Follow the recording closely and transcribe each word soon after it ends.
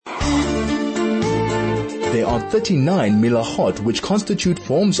There are 39 milachot which constitute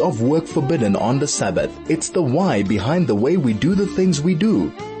forms of work forbidden on the Sabbath. It's the why behind the way we do the things we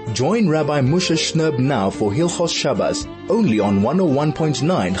do. Join Rabbi Moshe Shnerb now for Hilchos Shabbos, only on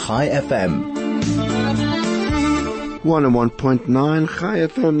 101.9 Chai FM. 101.9 Chai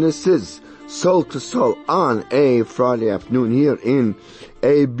FM. This is Soul to Soul on a Friday afternoon here in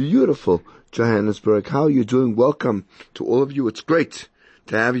a beautiful Johannesburg. How are you doing? Welcome to all of you. It's great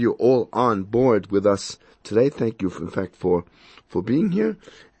to have you all on board with us today. Thank you, for being here,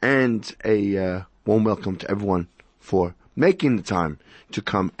 and a warm welcome to everyone for making the time to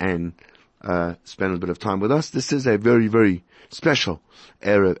come and spend a bit of time with us. This is a very, very special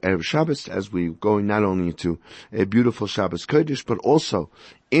Erev Shabbos, as we're going not only into a beautiful Shabbos Kodesh, but also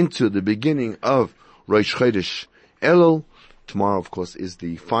into the beginning of Rosh Chodesh Elul. Tomorrow, of course, is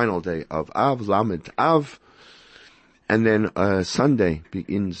the final day of Av, Lamed Av, and then Sunday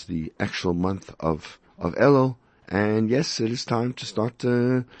begins the actual month of Elul. And yes, it is time to start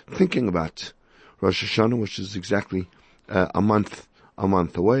thinking about Rosh Hashanah, which is exactly a month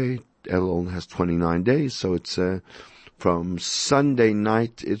away. Elul has 29 days, so it's from Sunday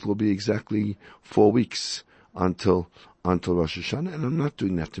night it will be exactly 4 weeks until Rosh Hashanah. And I'm not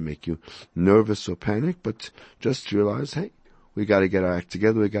doing that to make you nervous or panic, but just to realize, hey, we got to get our act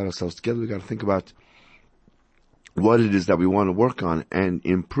together. We got ourselves together. We got to think about what it is that we want to work on and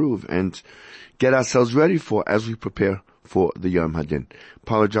improve and get ourselves ready for as we prepare for the Yom Hadin.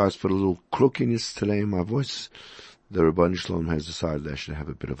 Apologize for the little croakiness today in my voice. The Rabbi Shalom has decided I should have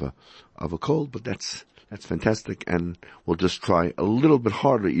a bit of a cold, but that's fantastic, and we'll just try a little bit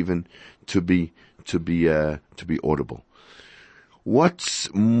harder even to be audible.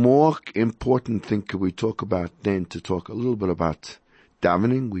 What's more important thing could we talk about than to talk a little bit about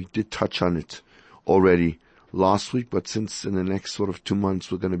davening? We did touch on it already last week, but since in the next sort of 2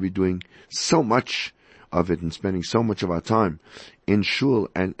 months we're going to be doing so much of it and spending so much of our time in shul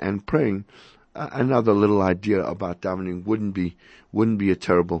and praying, another little idea about davening wouldn't be a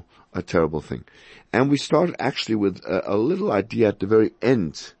terrible thing. And we start actually with a little idea at the very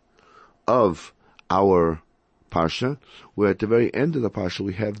end of our Parsha, where at the very end of the Parsha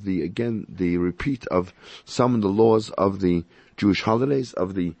we have the repeat of some of the laws of the Jewish holidays,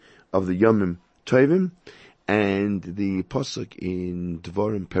 of the Yomim Tovim, and the Pasuk in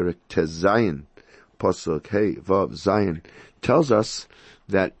Devarim Perek Tez Zayin, Pasuk Hey Vav Zayin, tells us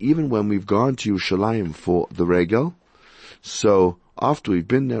that even when we've gone to Yerushalayim for the Regel, so after we've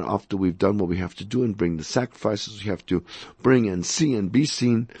been there, after we've done what we have to do and bring the sacrifices we have to bring and see and be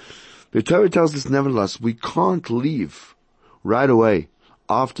seen, the Torah tells us nevertheless we can't leave right away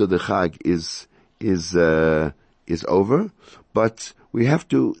after the Chag is over, but we have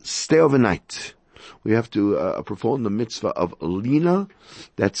to stay overnight. We have to perform the mitzvah of Lina,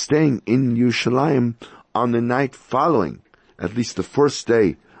 that's staying in Yerushalayim on the night following, at least the first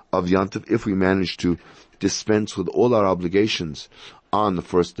day of Yom Tov. If we manage to dispense with all our obligations on the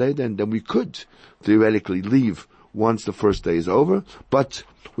first day, then we could theoretically leave once the first day is over, but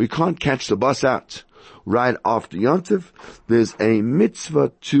we can't catch the bus out right after Yom Tov. There's a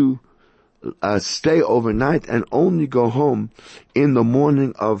mitzvah to stay overnight and only go home in the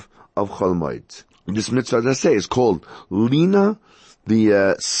morning of Chol Moed. This mitzvah, as I say, is called Lina,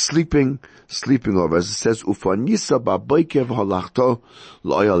 the sleeping over. As it says, Ufanisa ba'boikev halachto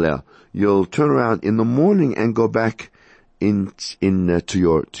lo'yaleh. You'll turn around in the morning and go back to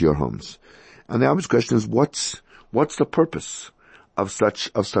your homes. And the obvious question is, what's the purpose of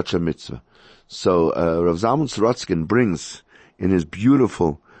such a mitzvah? So Rav Zalman Sorotzkin brings in his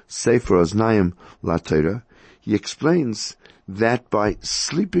beautiful Sefer Oznayim LaTorah, he explains that by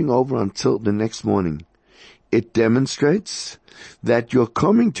sleeping over until the next morning, it demonstrates that your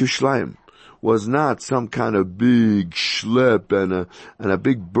coming to Shlayim was not some kind of big schlep and a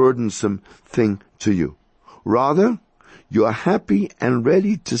big burdensome thing to you. Rather, you are happy and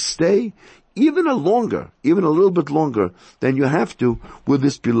ready to stay even a little bit longer than you have to with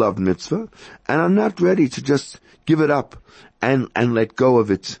this beloved mitzvah, and are not ready to just give it up and let go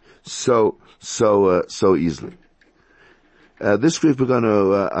of it so easily. This week we're going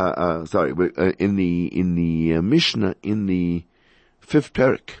to, in the Mishnah, in the 5th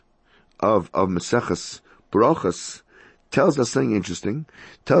Perek of Maseches Brachos, tells us something interesting.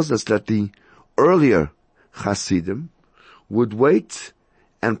 Tells us that the earlier Hasidim would wait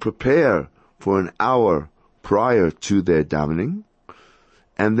and prepare for an hour prior to their davening,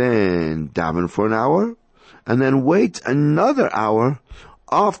 and then daven for an hour, and then wait another hour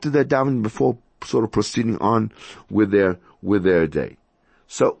after their davening before sort of proceeding on with their day.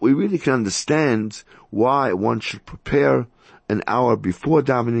 So we really can understand why one should prepare an hour before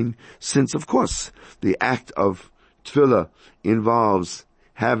davening, since of course the act of tefillah involves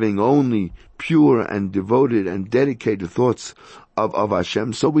having only pure and devoted and dedicated thoughts of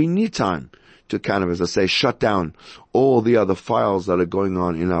Hashem. So we need time to kind of, as I say, shut down all the other files that are going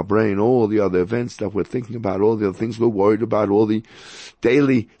on in our brain, all the other events that we're thinking about, all the other things we're worried about, all the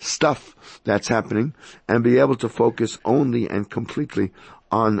daily stuff that's happening, and be able to focus only and completely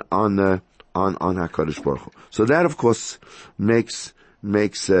on HaKadosh Baruch Hu. So that, of course, makes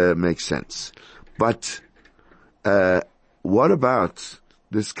sense. But what about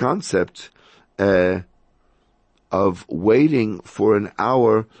this concept of waiting for an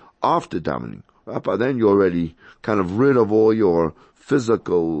hour after davening? By then you're already kind of rid of all your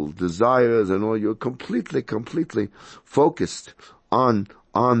physical desires and all. You're completely focused on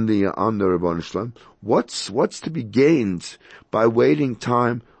the Rebbeinu Shalom. What's to be gained by waiting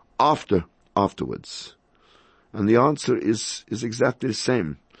time afterwards? And the answer is exactly the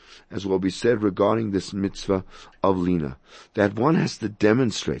same as what we said regarding this mitzvah of Lina, that one has to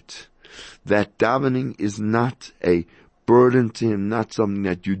demonstrate that davening is not a burden to him, not something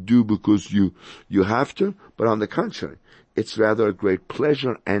that you do because you have to, but on the contrary, it's rather a great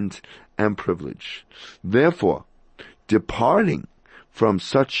pleasure and privilege. Therefore, departing from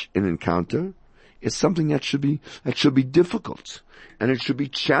such an encounter is something that should be difficult, and it should be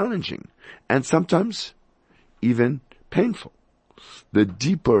challenging, and sometimes even painful. The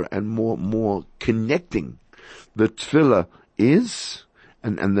deeper and more connecting the tefillah is,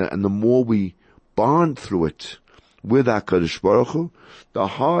 and the more we bond through it with HaKadosh Baruch Hu, the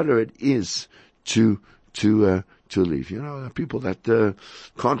harder it is to leave. You know, people that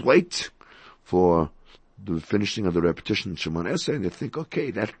can't wait for the finishing of the repetition of Shemon Esrei, and they think,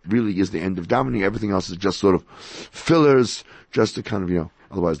 okay, that really is the end of davening. Everything else is just sort of fillers, just to kind of,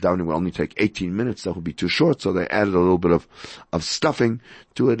 otherwise davening will only take 18 minutes. That would be too short. So they added a little bit of stuffing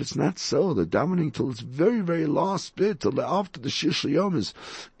to it. It's not so. The davening till its very, very last bit, till after the Shir Sheyom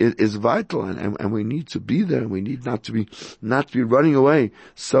is vital, and we need to be there, and we need not to be running away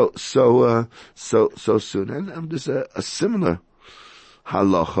so soon. And there's a similar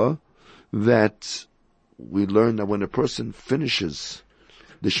halacha that we learn that when a person finishes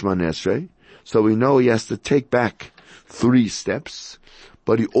the Shemon Esrei, so we know he has to take back 3 steps,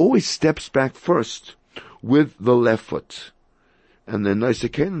 but he always steps back first with the left foot. And the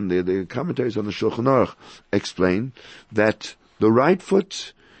Noiseken, the commentaries on the Shulchan Aruch, explain that the right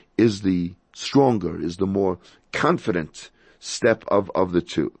foot is the stronger, is the more confident step of the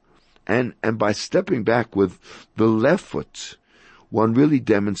two. And by stepping back with the left foot, one really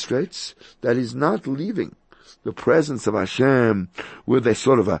demonstrates that he's not leaving the presence of Hashem with a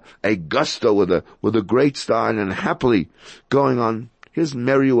sort of a gusto, with a great style, and happily going on his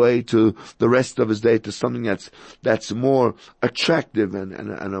merry way to the rest of his day, to something that's more attractive and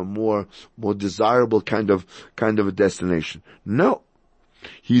a more desirable kind of a destination. No.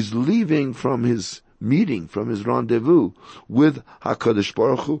 He's leaving from his meeting, from his rendezvous with HaKadosh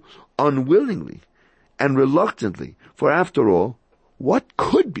Baruch Hu unwillingly and reluctantly. For after all, what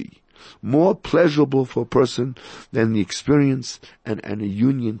could be more pleasurable for a person than the experience and a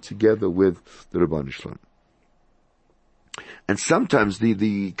union together with the Rebbeinu Shalom? And sometimes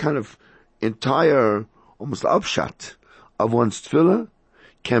the kind of entire, almost upshot of one's tefillah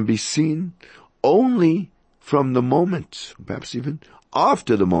can be seen only from the moment, perhaps even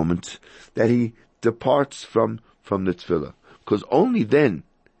after the moment, that he departs from the tefillah. Because only then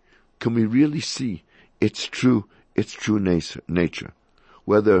can we really see its true nature.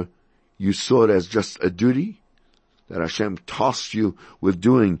 Whether you saw it as just a duty that Hashem tasked you with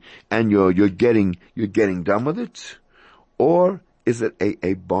doing, and you're getting done with it, or is it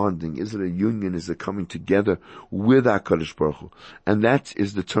a bonding? Is it a union? Is it coming together with HaKadosh Baruch Hu? And that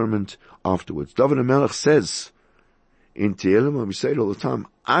is determined afterwards. David HaMelech says in Tehillim, and we say it all the time,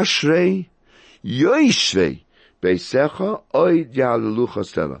 Ashrei Yoishvei Beisecha Oid Ya'alelucha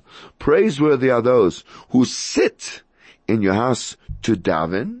Stela. Praiseworthy are those who sit in your house to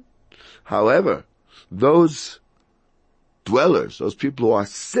daven. However, those dwellers, those people who are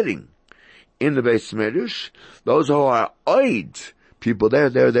sitting in the Beis Medrash, those who are oid people,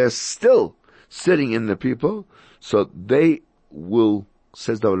 they're still sitting in the people, so they will,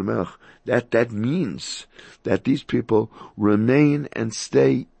 says David Melech, that means that these people remain and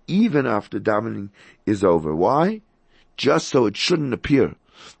stay even after davening is over. Why? Just so it shouldn't appear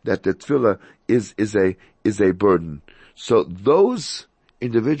that the tefillah is a burden. So those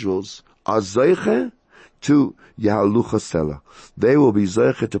individuals are zeiche to Yahalucha Sela. They will be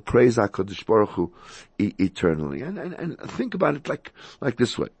zeiche to praise HaKadosh Baruch Hu eternally. And think about it like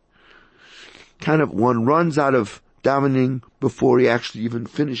this way. Kind of one runs out of davening before he actually even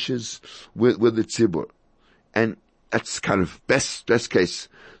finishes with the tzibur. And that's kind of best case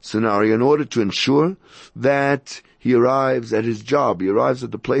scenario, in order to ensure that he arrives at his job, he arrives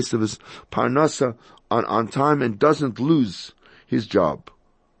at the place of his parnasa on time and doesn't lose his job.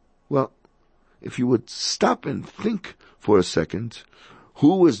 Well, if you would stop and think for a second,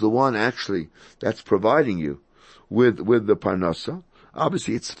 who is the one actually that's providing you with the parnasa?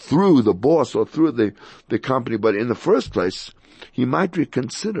 Obviously it's through the boss or through the company, but in the first place, he might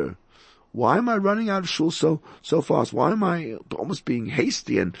reconsider, why am I running out of shul so fast? Why am I almost being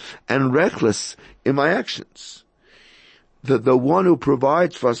hasty and reckless in my actions? The one who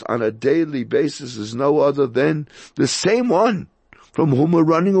provides for us on a daily basis is no other than the same one from whom we're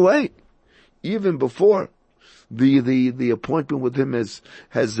running away, even before the appointment with him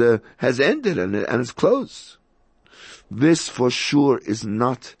has ended and is closed. This for sure is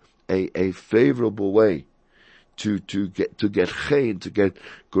not a favorable way to get chen, to get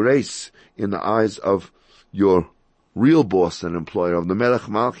grace in the eyes of your real boss and employer, of the Melech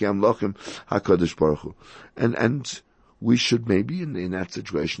Malchi Amlochim HaKadosh Baruch Hu. And we should maybe, in that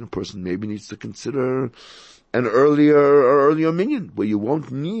situation, a person maybe needs to consider an earlier minyan, where you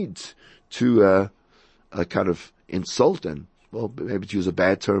won't need to kind of insult and, well, maybe to use a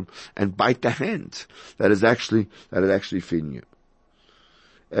bad term, and bite the hand that is actually feeding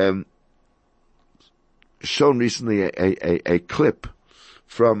you. Shown recently a clip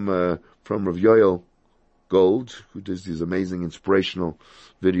from Rav Yoel Gold, who does these amazing inspirational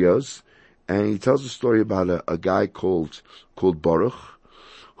videos, and he tells a story about a guy called Baruch,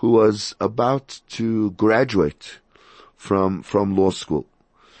 who was about to graduate from law school.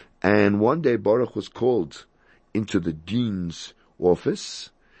 And one day Baruch was called into the dean's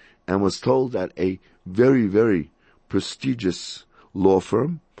office and was told that a very, very prestigious law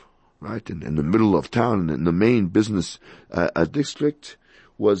firm, right, in the middle of town, in the main business district,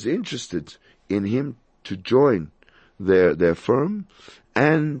 was interested in him to join their firm,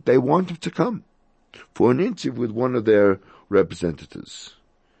 and they want him to come for an interview with one of their representatives.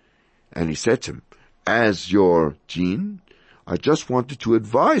 And he said to him, as your dean, I just wanted to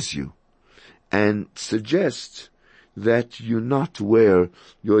advise you and suggest that you not wear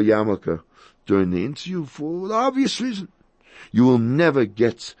your yarmulke during the interview for the obvious reason. You will never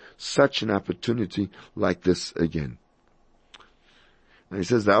get such an opportunity like this again. And he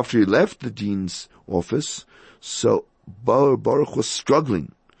says that after he left the dean's office, so Baruch was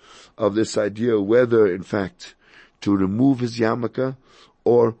struggling of this idea whether, in fact, to remove his yarmulke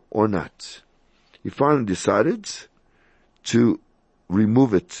or not. He finally decided to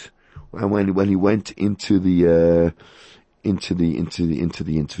remove it when he went into the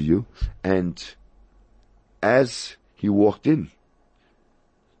interview, and as he walked in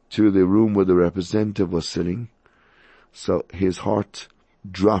to the room where the representative was sitting, so his heart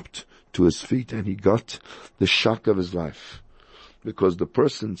dropped to his feet and he got the shock of his life, because the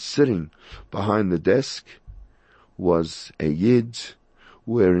person sitting behind the desk was a Yid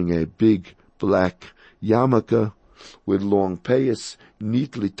wearing a big black yarmulke with long payas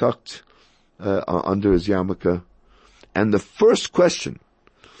neatly tucked under his yarmulke. And the first question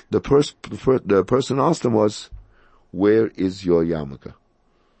the person asked him was, where is your yarmulke?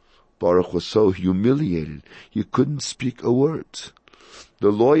 Baruch was so humiliated, he couldn't speak a word. The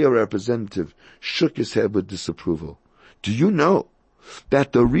lawyer representative shook his head with disapproval. Do you know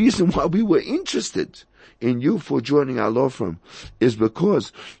that the reason why we were interested in you for joining our law firm is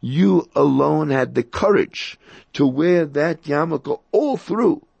because you alone had the courage to wear that yarmulke all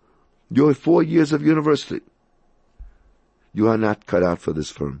through your 4 years of university? You are not cut out for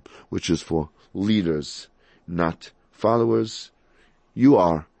this firm, which is for leaders, not followers. You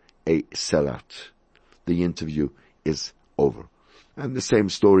are a sellout. The interview is over. And the same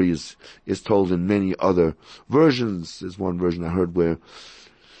story is told in many other versions. There's one version I heard where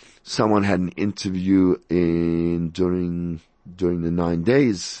someone had an interview during the 9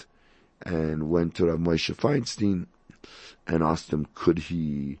 days and went to Rav Moshe Feinstein and asked him, could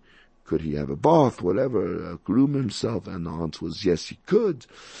he have a bath, whatever, groom himself? And the answer was yes, he could.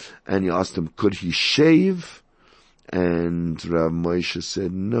 And he asked him, could he shave? And Rav Moshe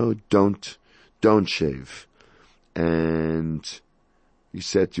said, no, don't shave. And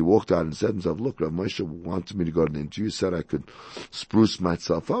he walked out and said to himself, look, Rav Moshe wanted me to go to the interview, said I could spruce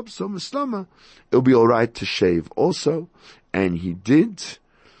myself up, so Muslama, it'll be alright to shave also. And he did.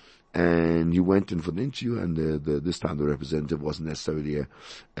 And he went in for the interview, and this time the representative wasn't necessarily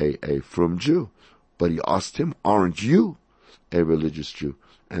a frum Jew, but he asked him, aren't you a religious Jew?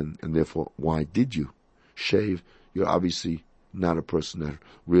 And therefore, why did you shave? You're obviously not a person that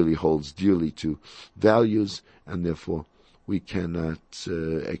really holds dearly to values, and therefore we cannot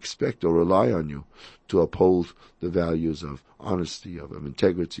expect or rely on you to uphold the values of honesty, of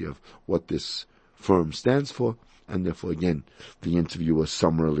integrity, of what this firm stands for, and therefore again, the interview was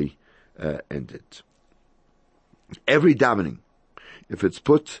summarily ended. Every davening, if it's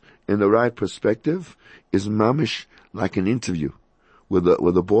put in the right perspective, is mamish like an interview with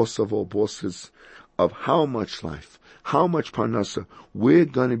the boss of all bosses of how much life, how much parnasa we're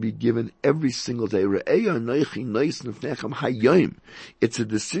going to be given every single day. It's a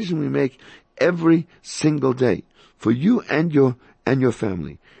decision we make every single day for you and your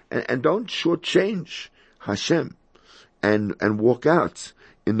family. And don't shortchange Hashem and walk out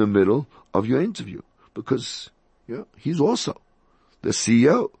in the middle of your interview, because he's also the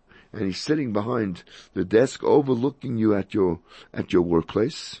CEO, and he's sitting behind the desk overlooking you at your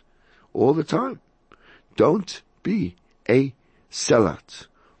workplace all the time. Don't be a sellout,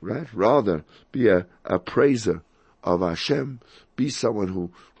 right? Rather be a praiser of Hashem. Be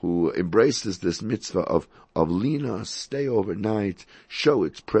someone who embraces this mitzvah of lina, stay overnight, show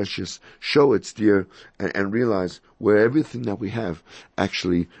it's precious, show it's dear, and realize where everything that we have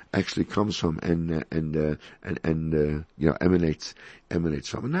actually comes from and emanates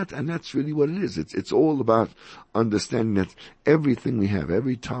from. And that's really what it is. It's all about understanding that everything we have,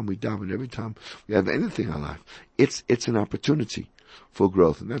 every time we daven, every time we have anything in our life, it's an opportunity for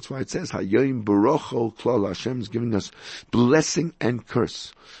growth. And that's why it says, Hayoim Barocho Klal, Hashem is giving us blessing and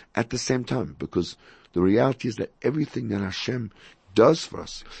curse at the same time, because the reality is that everything that Hashem does for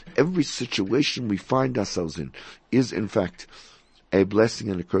us, every situation we find ourselves in, is in fact a blessing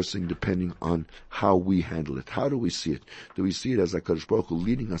and a cursing depending on how we handle it. How do we see it? Do we see it as HaKadosh Baruch Hu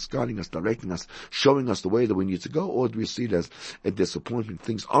leading us, guiding us, directing us, showing us the way that we need to go? Or do we see it as a disappointment?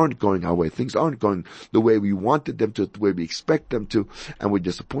 Things aren't going our way. Things aren't going the way we wanted them to, the way we expect them to, and we're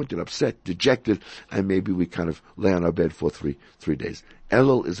disappointed, upset, dejected, and maybe we kind of lay on our bed for three days.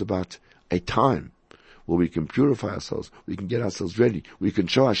 Elul is about a time where we can purify ourselves, we can get ourselves ready, we can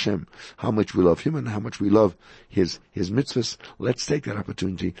show Hashem how much we love Him and how much we love His mitzvahs. Let's take that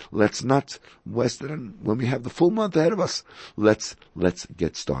opportunity. Let's not waste it. And when we have the full month ahead of us, let's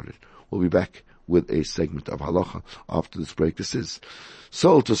get started. We'll be back with a segment of halacha after this break. This is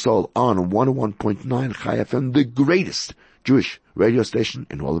Soul to Soul on 101.9 Chai FM, the greatest Jewish radio station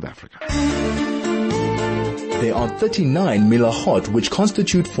in all of Africa. There are 39 milachot which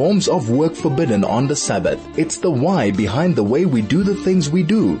constitute forms of work forbidden on the Sabbath. It's the why behind the way we do the things we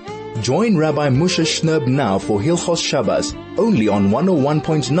do. Join Rabbi Moshe Shnerb now for Hilchos Shabbos, only on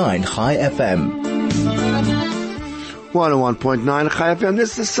 101.9 Chai FM. 101.9 Chai FM.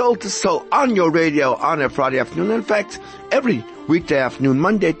 This is Soul to Soul on your radio on a Friday afternoon. In fact, every weekday afternoon,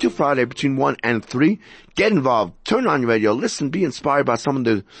 Monday to Friday between 1 and 3. Get involved. Turn on your radio. Listen. Be inspired by some of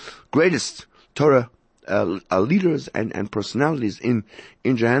the greatest Torah leaders and personalities in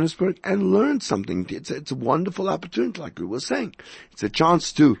Johannesburg, and learn something. It's a wonderful opportunity, like we were saying. It's a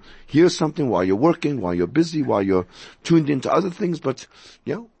chance to hear something while you're working, while you're busy, while you're tuned into other things, but,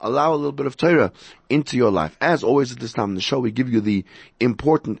 allow a little bit of Torah into your life. As always at this time in the show, we give you the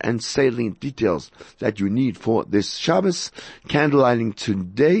important and salient details that you need for this Shabbos. Candlelighting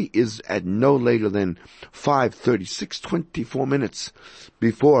today is at no later than 5:36, 24 minutes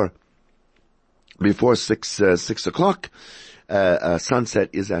before 6 o'clock. Sunset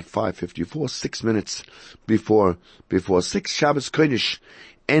is at 5:54, 6 minutes before 6. Shabbos Kodesh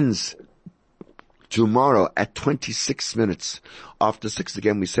ends tomorrow at 26 minutes after 6.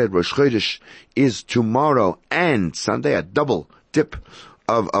 Again, we said Rosh Chodesh is tomorrow and Sunday, a double dip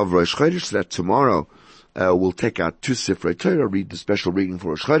of Rosh Chodesh, so that tomorrow we'll take out 2 Sifrei Torah, read the special reading for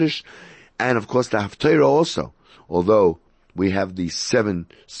Rosh Chodesh, and of course the Haftarah also, although we have the 7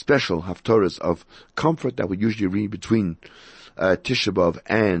 special Haftarahs of comfort that we usually read between Tisha B'Av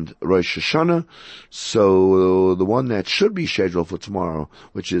and Rosh Hashanah. So the one that should be scheduled for tomorrow,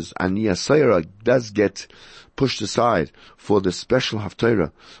 which is Ani Asayra, does get pushed aside for the special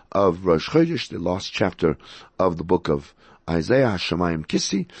Haftarah of Rosh Chodesh, the last chapter of the book of Isaiah, Hashemayim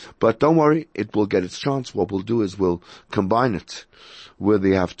Kissi. But don't worry, it will get its chance. What we'll do is we'll combine it with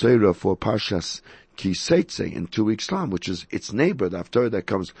the Haftarah for Parshas Ki Seitze in 2 weeks' time, which is its neighbor, the Haftarah that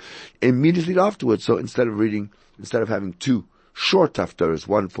comes immediately afterwards. So instead of having 2 short Haftarahs,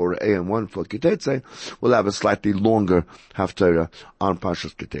 one for A and one for Ki Seitze, we'll have a slightly longer Haftarah on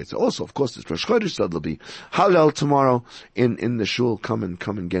Parshas Ki Seitze. Also, of course, it's Rosh Chodesh, so there'll be Hallel tomorrow in the shul. Come and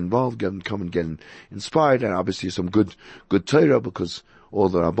get involved, come and get inspired, and obviously some good Torah, because all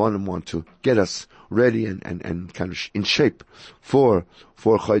the Rabbanim want to get us ready and kind of in shape for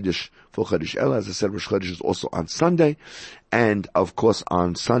Chodesh Elul. As I said, Rosh Chodesh is also on Sunday, and of course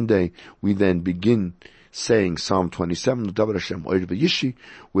on Sunday we then begin saying Psalm 27, Davar Hashem Oyer V'Yishi,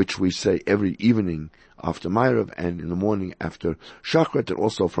 which we say every evening after Ma'ariv and in the morning after Shachrit, and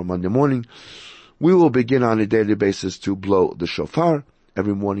also from Monday morning. We will begin on a daily basis to blow the shofar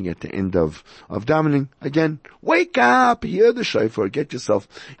every morning at the end of davening. Again, wake up, hear the shofar, get yourself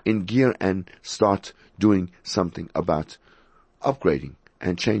in gear and start doing something about upgrading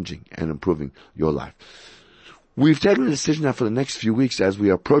and changing and improving your life. We've taken a decision now for the next few weeks as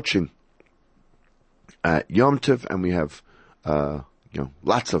we are approaching Yom Tov, and we have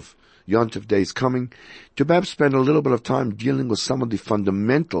lots of Yom Tov days coming, to perhaps spend a little bit of time dealing with some of the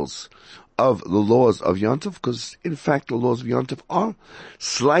fundamentals of the laws of Yom Tov, because in fact the laws of Yom Tov are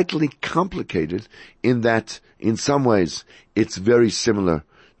slightly complicated in that in some ways it's very similar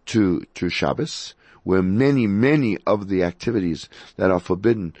to Shabbos, where many of the activities that are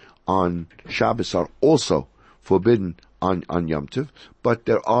forbidden on Shabbos are also forbidden on Yom Tov, but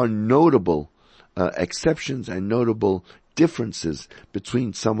there are notable exceptions and notable differences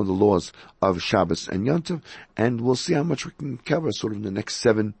between some of the laws of Shabbos and Yom Tov, and we'll see how much we can cover sort of in the next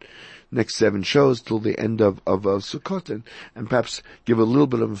seven shows till the end of Sukkot, and perhaps give a little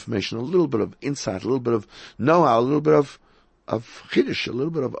bit of information, a little bit of insight, a little bit of know-how, a little bit of Chiddush, a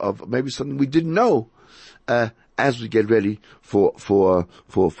little bit of maybe something we didn't know, as we get ready for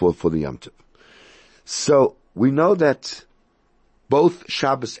the Yom Tov. So we know that both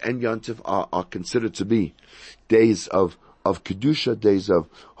Shabbos and Yom Tov are considered to be days of Kedusha, days of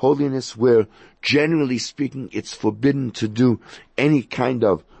holiness, where generally speaking it's forbidden to do any kind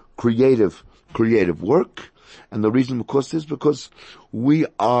of creative work. And the reason, of course, is because we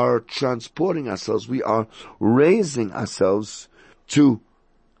are transporting ourselves, we are raising ourselves to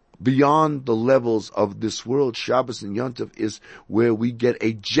beyond the levels of this world. Shabbos and Yom Tov is where we get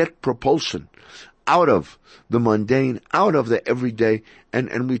a jet propulsion out of the mundane, out of the everyday,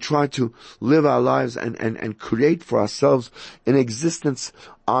 and we try to live our lives and create for ourselves an existence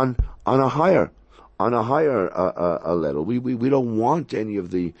on a higher level. We don't want any of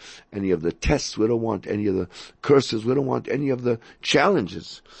the tests. We don't want any of the curses. We don't want any of the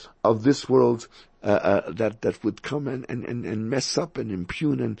challenges of this world that would come and mess up and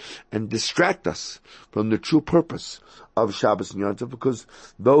impugn and distract us from the true purpose of Shabbos and Yom Tov, because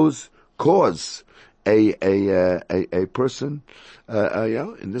those cause a person,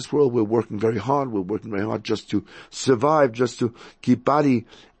 in this world we're working very hard. We're working very hard just to survive, just to keep body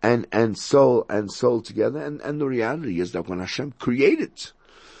and soul together. And the reality is that when Hashem created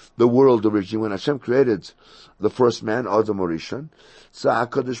the world originally, when Hashem created the first man, Adam Rishon, so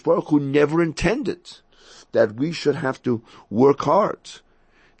HaKadosh Baruch Hu never intended that we should have to work hard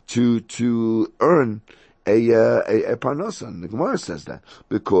to earn a parnasa. And the Gemara says that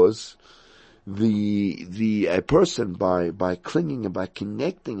because a person by clinging and by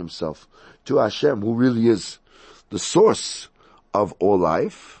connecting himself to Hashem, who really is the source of all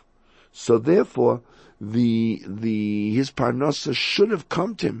life, so therefore his parnasa should have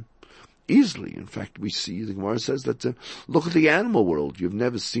come to him easily. In fact, we see the Gemara says that look at the animal world. You've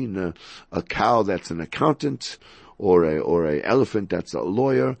never seen a cow that's an accountant or a elephant that's a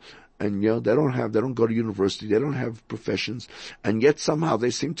lawyer. And they don't go to university, they don't have professions, and yet somehow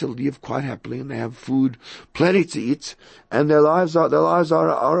they seem to live quite happily, and they have food, plenty to eat, and their lives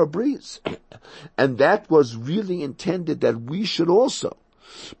are a breeze. And that was really intended that we should also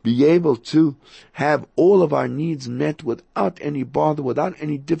be able to have all of our needs met without any bother, without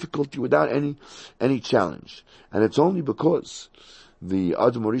any difficulty, without any challenge. And it's only because the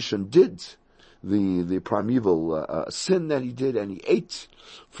Adam Rishon did the primeval sin that he did, and he ate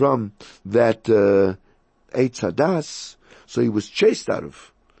from that Eitz Hadas, so he was chased out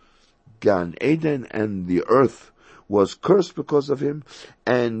of Gan Eden, and the earth was cursed because of him,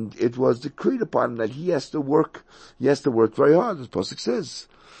 and it was decreed upon him that he has to work very hard, as Pasuk says.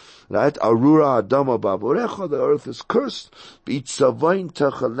 Right? Arura Adama Baborecha, the earth is cursed. B'itzavain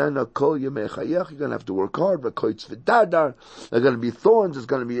Tachalena Kol Yemei Chayech, you're going to have to work hard. V'koitz v'dadar, there are going to be thorns,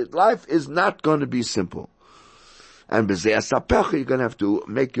 life is not going to be simple. And b'zeh asapecha, you're going to have to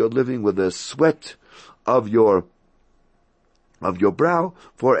make your living with the sweat of your brow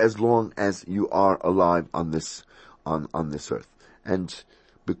for as long as you are alive on this earth. And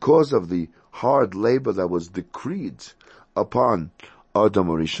because of the hard labor that was decreed upon Adam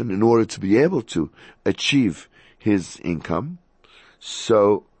Rishon in order to be able to achieve his income,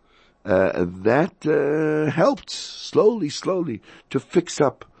 so that helped slowly to fix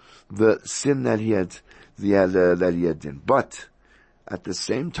up the sin that he had done. But at the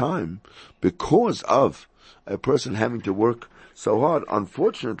same time, because of a person having to work so hard,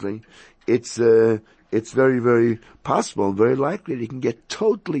 unfortunately, it's very, very possible, very likely that he can get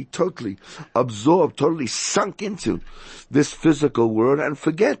totally absorbed, totally sunk into this physical world and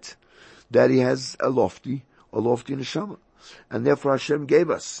forget that he has a lofty neshama. And therefore Hashem gave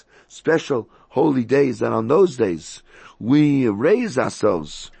us special holy days, and on those days we raise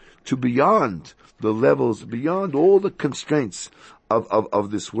ourselves to beyond the levels, beyond all the constraints of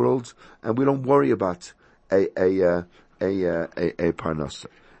this world, and we don't worry about a parnasa.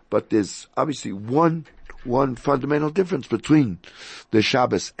 But there's obviously one fundamental difference between the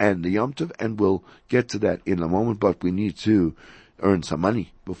Shabbos and the Yom Tov, and we'll get to that in a moment, but we need to earn some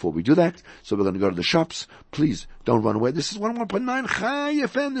money before we do that. So we're going to go to the shops. Please don't run away. This is 101.9 Chai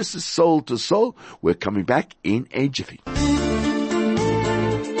FM. This is Soul to Soul. We're coming back in a jiffy.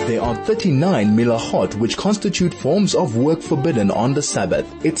 There are 39 milachot which constitute forms of work forbidden on the Sabbath.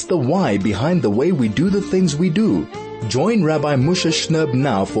 It's the why behind the way we do the things we do. Join Rabbi Moshe Shnerb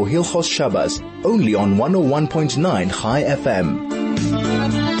now for Hilchos Shabbos, only on 101.9 Chai FM.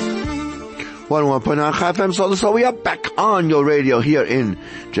 101.9 Chai FM. So we are back on your radio here in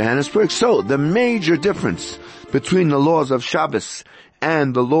Johannesburg. So the major difference between the laws of Shabbos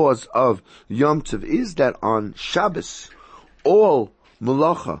and the laws of Yom Tov is that on Shabbos, all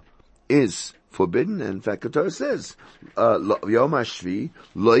Malacha is forbidden. And in fact, the Torah says, Yom HaShvi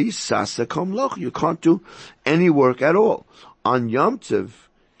lo yisasa kom loch. You can't do any work at all. On Yom Tov,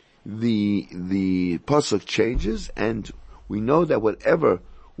 the pasuk changes, and we know that whatever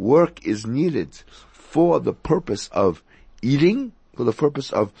work is needed for the purpose of eating, for the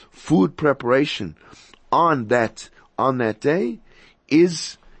purpose of food preparation on that day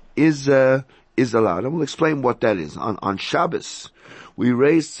is allowed. And we'll explain what that is. On Shabbos, we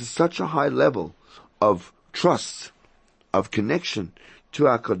raise to such a high level of trust, of connection to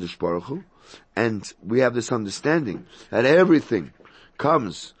HaKadosh Baruch Hu, and we have this understanding that everything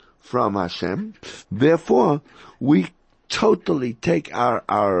comes from Hashem. Therefore, we totally take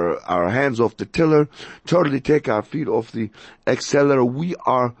our hands off the tiller, totally take our feet off the accelerator. We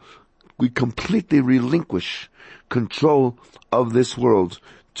completely relinquish control of this world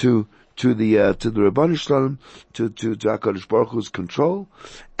to the Rabbanu Shalom, to HaKadosh Baruch Hu's control,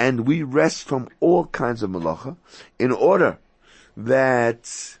 and we rest from all kinds of malacha in order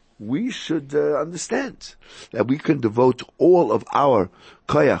that we should understand that we can devote all of our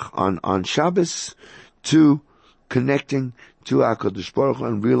koyach on Shabbos to connecting to HaKadosh Baruch Hu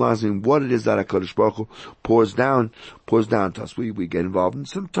and realizing what it is that HaKadosh Baruch Hu pours down to us. We get involved in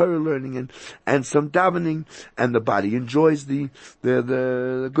some Torah learning and some davening, and the body enjoys the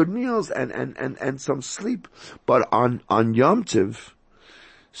good meals and some sleep. But on Yom Tov,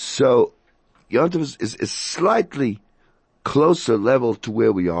 so Yom Tov is slightly closer level to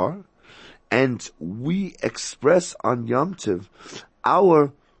where we are, and we express on Yom Tov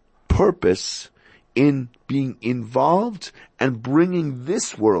our purpose in being involved and bringing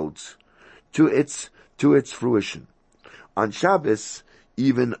this world to its fruition. On Shabbos,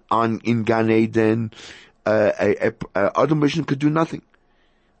 even in Gan Eden, Adam Rishon could do nothing,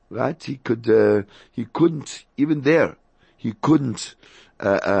 right? He couldn't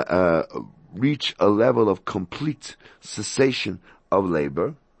reach a level of complete cessation of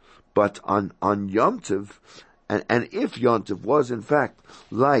labor. But on Yom Tov, and if Yom Tov was in fact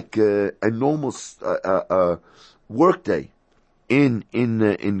like a normal workday in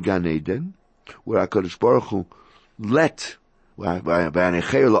Gan Eden, where HaKadosh Baruch Hu HaKadosh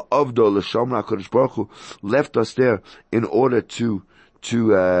Baruch Hu left us there in order to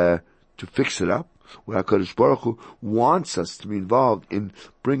fix it up, where HaKadosh Baruch Hu wants us to be involved in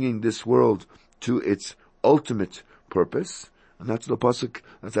bringing this world to its ultimate purpose. And that's the pasuk,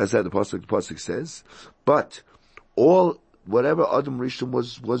 as I said, the pasuk says. But whatever Adam Rishon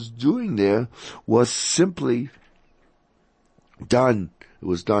was doing there was simply done. It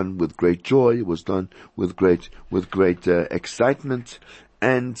was done with great joy. It was done with great excitement,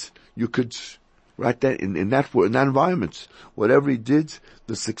 and you could write that in that environment. Whatever he did,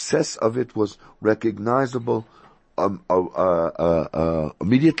 the success of it was recognizable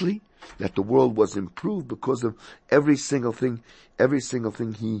immediately. That the world was improved because of every single thing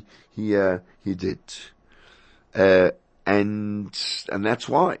he did. And that's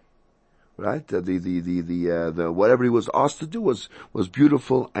why, right? The whatever he was asked to do was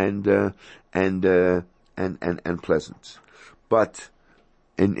beautiful and pleasant. But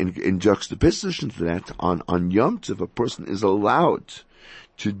in juxtaposition to that, on Yom Tov, a person is allowed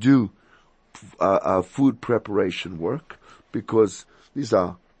to do food preparation work, because these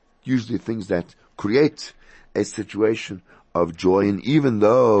are usually things that create a situation joy. And even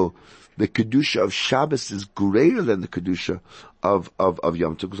though the Kedusha of Shabbos is greater than the Kedusha of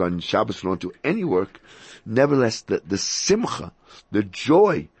Yom Tov, because on Shabbos we don't do any work, nevertheless the Simcha, the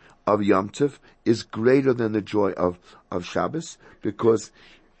joy of Yom Tov is greater than the joy of Shabbos, because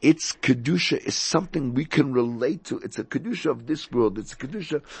its Kedusha is something we can relate to. It's a Kedusha of this world. It's a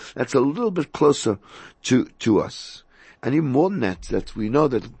Kedusha that's a little bit closer to us. And even more than that we know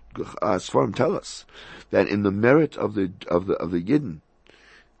that Sfarim tell us that in the merit of the Yidden,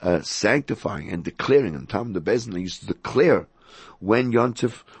 sanctifying and declaring, and Tam the Bezin used to declare when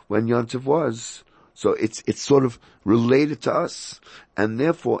Yontif was. So it's sort of related to us, and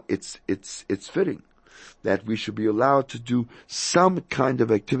therefore it's fitting that we should be allowed to do some kind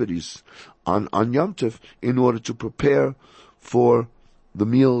of activities on Yom Tov in order to prepare for the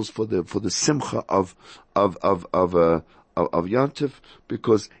meals, for the simcha of Yom Tov,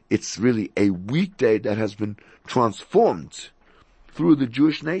 because it's really a weekday that has been transformed through the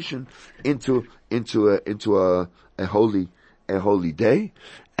Jewish nation into a holy day,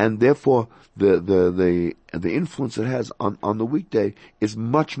 and therefore the influence it has on the weekday is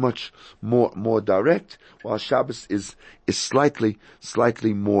much more direct, while Shabbos is slightly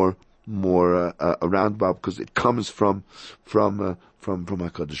more a roundabout, because it comes from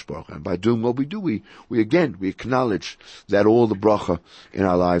HaKadosh Baruch Hu. And by doing what we do, we acknowledge that all the bracha in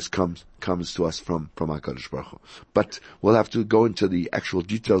our lives comes to us from HaKadosh Baruch Hu. But we'll have to go into the actual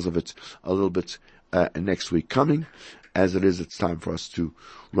details of it a little bit next week coming. As it is, it's time for us to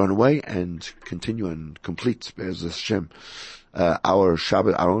run away and continue and complete, Be'ez Hashem, our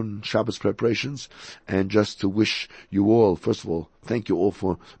own Shabbos preparations, and just to wish you all, first of all, thank you all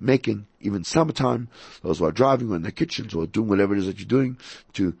for making, even summertime, those who are driving or in their kitchens or doing whatever it is that you're doing,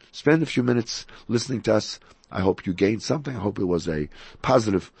 to spend a few minutes listening to us. I hope you gained something. I hope it was a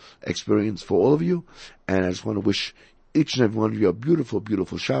positive experience for all of you, and I just want to wish each and every one of you a beautiful,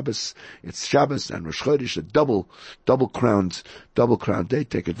 beautiful Shabbos. It's Shabbos and Rosh Chodesh, a double crowned day.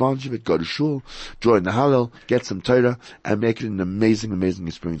 Take advantage of it. Go to shul, join the Hallel, get some Torah, and make it an amazing, amazing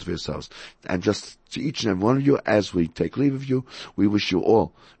experience for yourselves. And just to each and every one of you, as we take leave of you, we wish you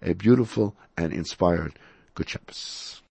all a beautiful and inspired good Shabbos.